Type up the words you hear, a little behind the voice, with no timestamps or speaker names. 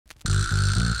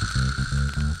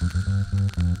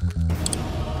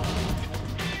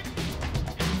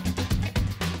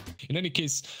In any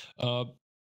case,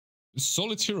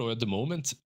 solid hero at the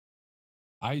moment.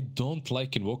 I don't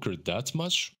like Invoker that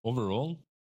much overall.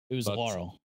 It was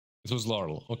Laurel. It was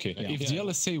Laurel. Okay. Yeah. If the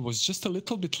LSA was just a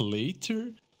little bit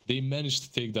later, they managed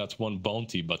to take that one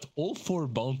bounty, but all 4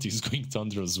 bounties going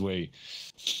Tundra's way.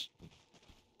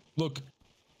 Look,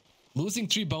 losing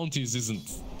 3 bounties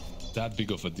isn't that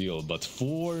big of a deal, but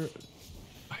 4,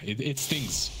 it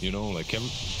stings, you know, like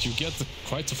you get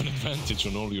quite of an advantage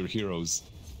on all your heroes.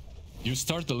 You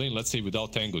start the lane, let's say,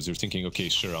 without tangos, you're thinking, okay,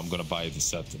 sure, I'm gonna buy the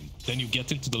set. And then you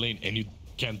get into the lane and you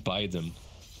can't buy them.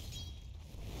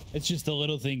 It's just the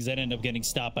little things that end up getting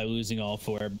stopped by losing all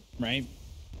 4, right?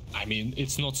 I mean,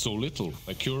 it's not so little.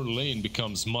 Like, your lane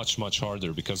becomes much, much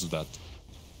harder because of that.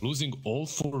 Losing all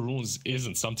 4 runes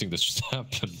isn't something that should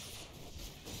happen.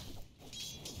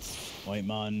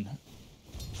 Whitemon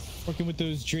working with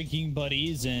those drinking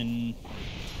buddies, and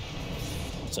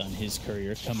it's on his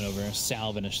courier coming over, a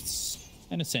salve and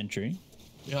a sentry.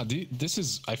 Yeah, this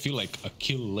is, I feel like, a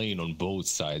kill lane on both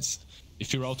sides.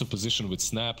 If you're out of position with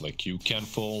Snap, like, you can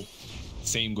fall.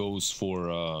 Same goes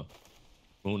for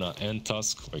Luna and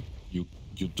Tusk. Like, you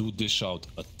do dish out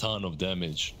a ton of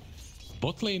damage.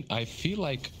 Bot lane, I feel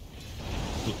like,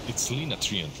 look, it's Lina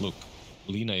Treant. Look,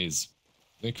 Lina is,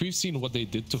 like, we've seen what they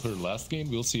did to her last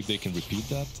game. We'll see if they can repeat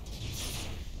that.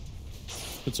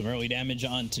 Put some early damage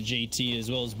onto JT as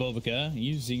well as Bovica,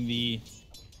 using the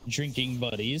drinking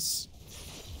buddies.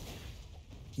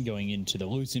 Going into the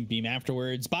Lucent Beam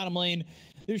afterwards. Bottom lane,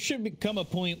 there should become a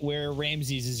point where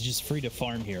Ramses is just free to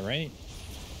farm here, right?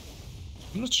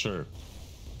 I'm not sure.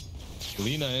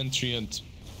 Lina and Treant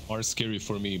are scary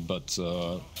for me, but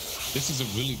this is a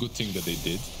really good thing that they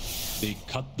did. They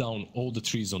cut down all the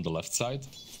trees on the left side.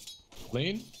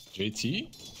 Lane,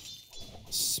 JT.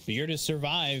 Spear to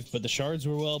survive, but the shards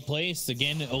were well placed.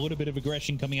 Again, a little bit of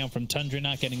aggression coming out from Tundra,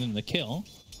 not getting them the kill.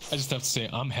 I just have to say,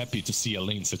 I'm happy to see a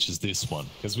lane such as this one,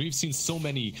 because we've seen so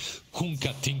many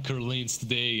Kunkka Tinker lanes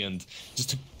today and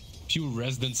just a few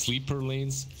resident sleeper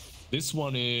lanes. This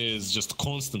one is just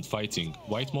constant fighting.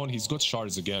 Whitemon, he's got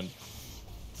shards again.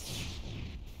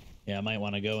 Yeah, I might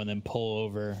want to go and then pull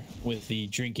over with the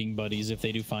drinking buddies if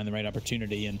they do find the right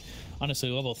opportunity. And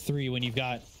honestly, level 3, when you've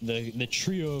got the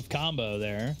trio of combo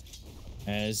there,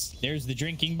 as there's the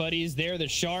drinking buddies, there the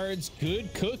shards,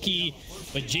 good cookie,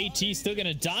 but JT still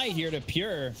gonna die here to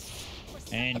Pure,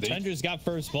 and Tundra's got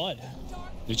first blood.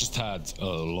 They just had a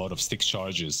lot of stick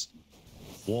charges.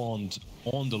 Wand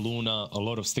on the Luna, a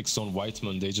lot of sticks on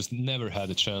Whitemon. They just never had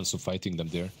a chance of fighting them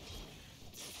there.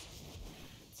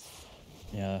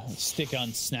 Yeah, stick on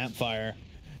Snapfire,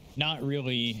 not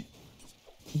really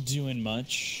doing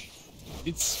much.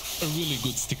 It's a really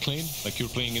good stick lane, like you're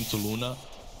playing into Luna,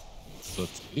 but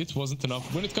it wasn't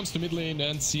enough. When it comes to mid lane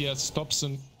and CS,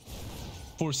 Topson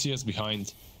 4 CS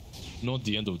behind. Not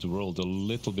the end of the world, a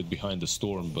little bit behind the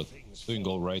Storm, but doing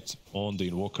all right on the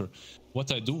Invoker.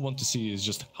 What I do want to see is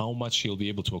just how much he'll be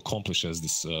able to accomplish as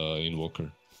this Invoker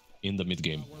in the mid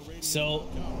game. So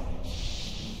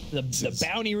the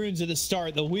bounty runes at the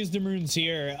start, the wisdom runes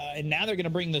here, and now they're going to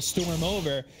bring the Storm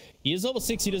over. He is level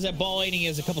 6, he does that ball lighting, he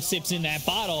has a couple sips in that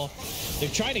bottle. They're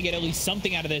trying to get at least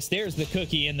something out of this. There's the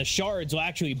cookie, and the shards will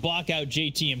actually block out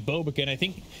JT and Bobica, and I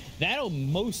think that'll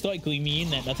most likely mean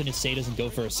that Nothing to Say doesn't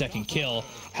go for a second kill.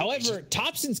 However,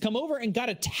 Topson's come over and got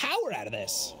a tower out of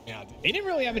this. Yeah, they didn't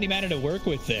really have any mana to work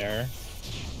with there.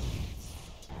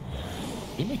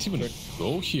 They might even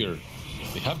go here.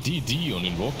 They have DD on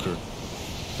Invoker.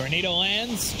 Tornado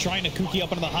lands, trying to cookie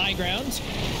up onto the high ground.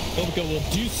 Bobica will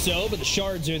do so, but the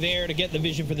shards are there to get the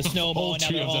vision for the snowball, and now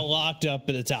they're all locked up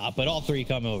at the top, but all 3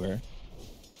 come over.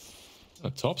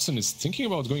 Topson is thinking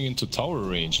about going into tower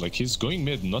range, like he's going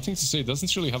mid. Nothing to Say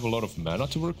doesn't really have a lot of mana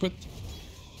to work with.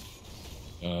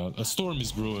 A Storm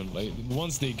is brewing. Like,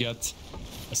 once they get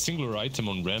a singular item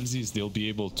on Ramses, they'll be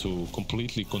able to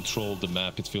completely control the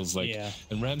map, it feels like. Yeah.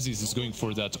 And Ramses is going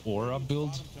for that aura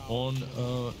build on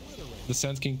the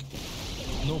Sand King.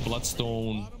 No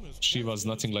Bloodstone, Shivas,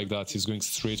 nothing like that. He's going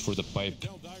straight for the pipe.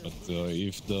 But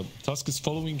if the Tusk is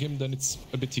following him, then it's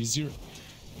a bit easier.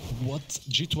 What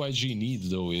G2IG need,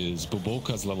 though, is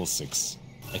Boboka's level 6.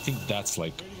 I think that's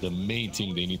like the main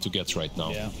thing they need to get right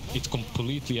now. Yeah. It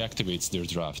completely activates their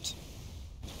draft.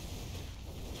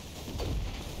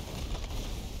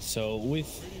 So with,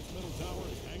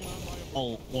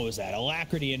 oh, what was that?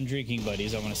 Alacrity and Drinking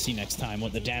Buddies. I want to see next time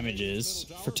what the damage is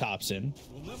for Topson.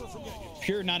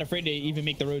 Pure not afraid to even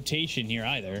make the rotation here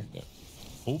either. Yeah.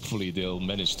 Hopefully they'll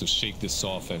manage to shake this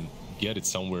off and get it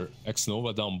somewhere.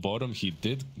 X-Nova down bottom, he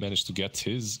did manage to get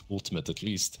his ultimate at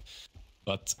least.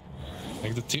 But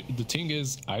like the thing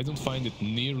is, I don't find it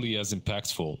nearly as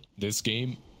impactful this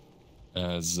game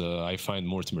as I find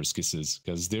Mortimer's Kisses,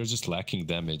 because they're just lacking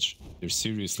damage. They're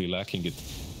seriously lacking it.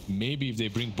 Maybe if they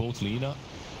bring both Lina.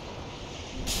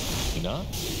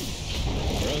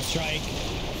 Growth Strike,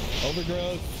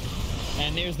 Overgrowth,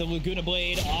 and there's the Laguna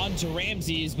Blade onto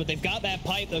Ramses, but they've got that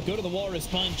pipe. They'll go to the Walrus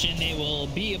Punch, and they will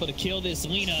be able to kill this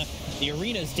Lina. The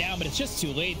arena's down, but it's just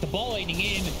too late. The ball lightning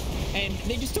in, and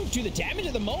they just don't do the damage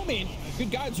at the moment.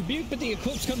 Good God's Rebuke, but the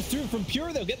Eclipse comes through from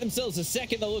Pure. They'll get themselves a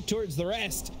second. They'll look towards the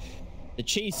rest. The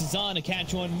chase is on to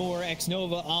catch one more.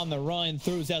 X-Nova on the run,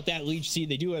 throws out that Leech Seed.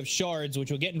 They do have shards,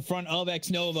 which will get in front of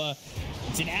X-Nova.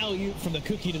 It's an alley-oop from the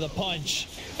Cookie to the Punch,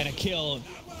 and a kill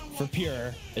for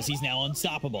Pure, as he's now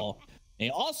unstoppable. They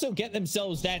also get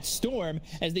themselves that Storm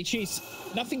as they chase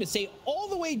Nothing to Say all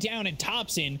the way down, and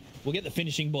Topson will get the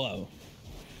finishing blow.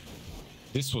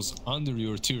 This was under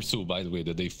your tier 2, by the way,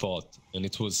 that they fought, and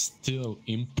it was still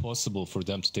impossible for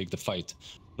them to take the fight.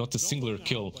 Not a singular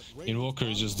kill. Invoker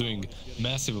is just doing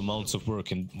massive amounts of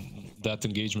work in that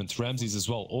engagement. Ramses as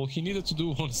well. All he needed to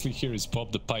do, honestly, here is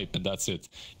pop the pipe, and that's it.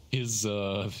 His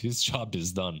job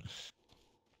is done.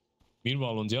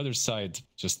 Meanwhile, on the other side,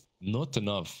 just not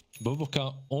enough.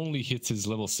 Boboka only hits his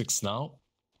level 6 now.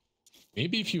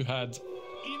 Maybe if you had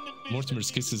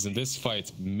Mortimer's Kisses in this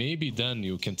fight, maybe then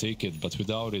you can take it, but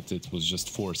without it, it was just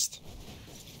forced.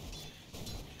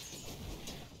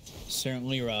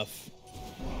 Certainly rough.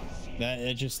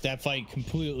 That fight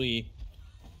completely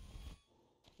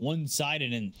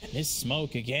one-sided, and this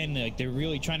smoke again, like they're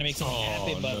really trying to make something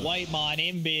happen, but no. Whitemon,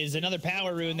 Invis, another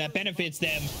power rune that benefits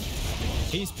them.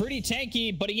 He's pretty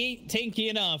tanky, but he ain't tanky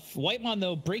enough. Whitemon,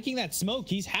 though, breaking that smoke,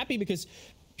 he's happy because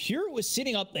Pure was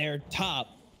sitting up there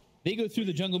top. They go through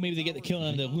the jungle, maybe they get the kill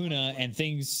on the Luna, and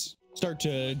things start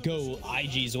to go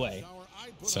IG's way.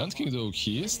 Sand King, though,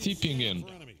 he is TPing in.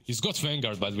 He's got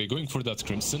Vanguard, by the way, going for that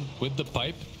Crimson with the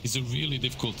pipe. Is a really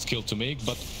difficult skill to make,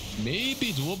 but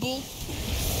maybe doable.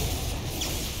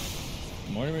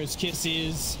 Mortimer's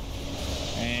Kisses,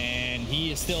 and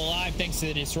he is still alive thanks to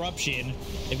the disruption.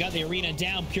 They've got the arena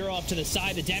down, Pure off to the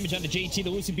side. The damage onto JT, the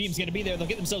Lucid Beam's going to be there. They'll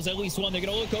get themselves at least one. They're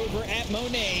going to look over at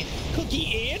Monet.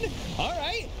 Cookie in. All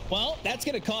right. Well, that's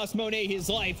going to cost Monet his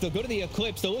life. They'll go to the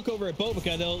Eclipse. They'll look over at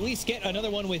Bobica. They'll at least get another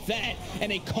one with that.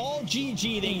 And they call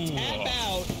GG. They tap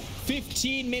out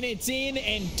 15 minutes in,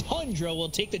 and Tundra will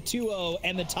take the 2-0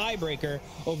 and the tiebreaker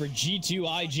over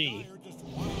G2IG.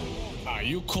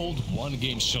 You called one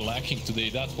game shellacking today.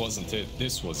 That wasn't it.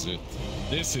 This was it.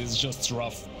 This is just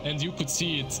rough. And you could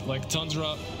see it, like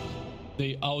Tundra,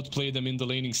 they outplayed them in the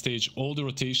laning stage. All the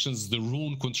rotations, the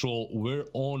rune control were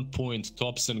on point.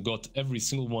 Topson got every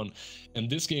single one. And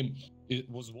this game, it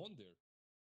was won there.